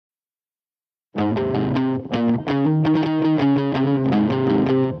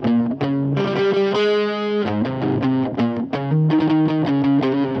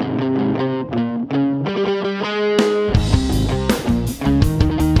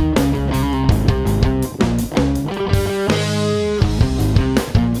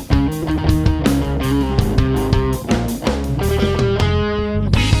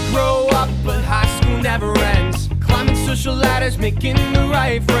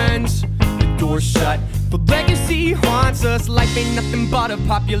door's shut. The legacy haunts us. Life ain't nothing but a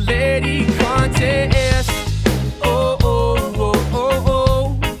popularity contest. Oh, oh, oh, oh,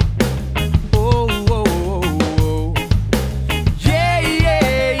 oh. Oh, oh, oh, oh. Yeah,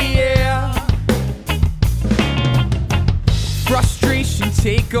 yeah, yeah. Frustration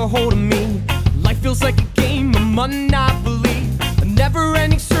take a hold of me. Life feels like a game of Monopoly, a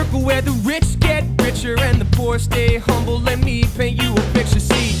never-ending circle where the rich get richer and the poor stay humble. Let me paint you a picture.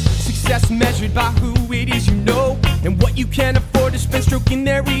 See, success measured by who it is you know and what you can afford to spend stroking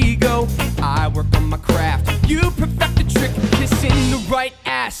their ego. I work on my craft, you perfect the trick, kissing the right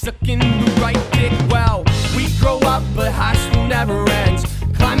ass, sucking the right dick. Well, we grow up, but high school never ends.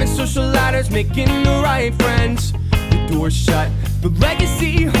 Climbing social ladders, making the right friends. The door's shut, the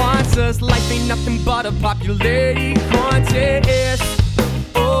legacy haunts us. Life ain't nothing but a popularity contest.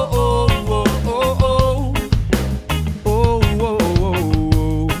 Oh, oh, oh, oh, oh. Oh, oh, oh,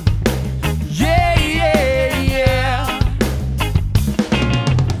 oh. Yeah, yeah, yeah.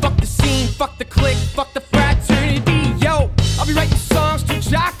 Fuck the scene, fuck the clique, fuck the fraternity. Yo, I'll be writing songs till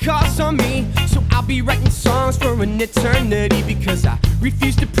Jack calls on me. So I'll be writing songs for an eternity, because I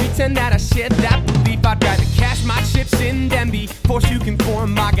refuse to pretend that I share that belief. I'd rather cash my chips in than be forced to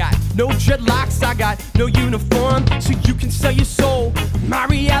conform. I got no dreadlocks, I got no uniform, so you can sell your soul. My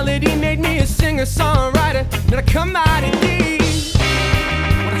reality made me a singer-songwriter, then I come out in these.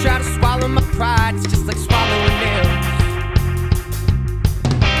 When I try to swallow my pride, it's just like swallowing nails.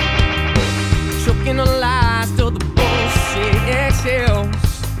 Choking on lies till the bullshit exhales.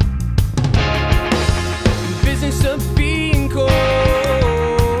 The business of being cold,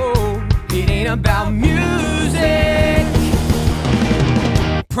 it ain't about music.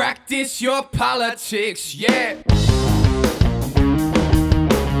 Practice your politics, yeah.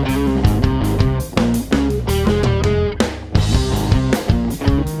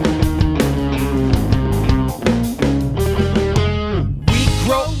 We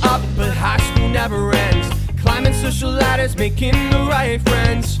grow up, but high school never ends. Climbing social ladders, making the right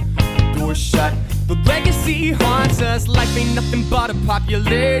friends. The door's shut, the legacy haunts us. Life ain't nothing but a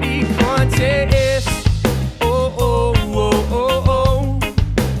popularity contest.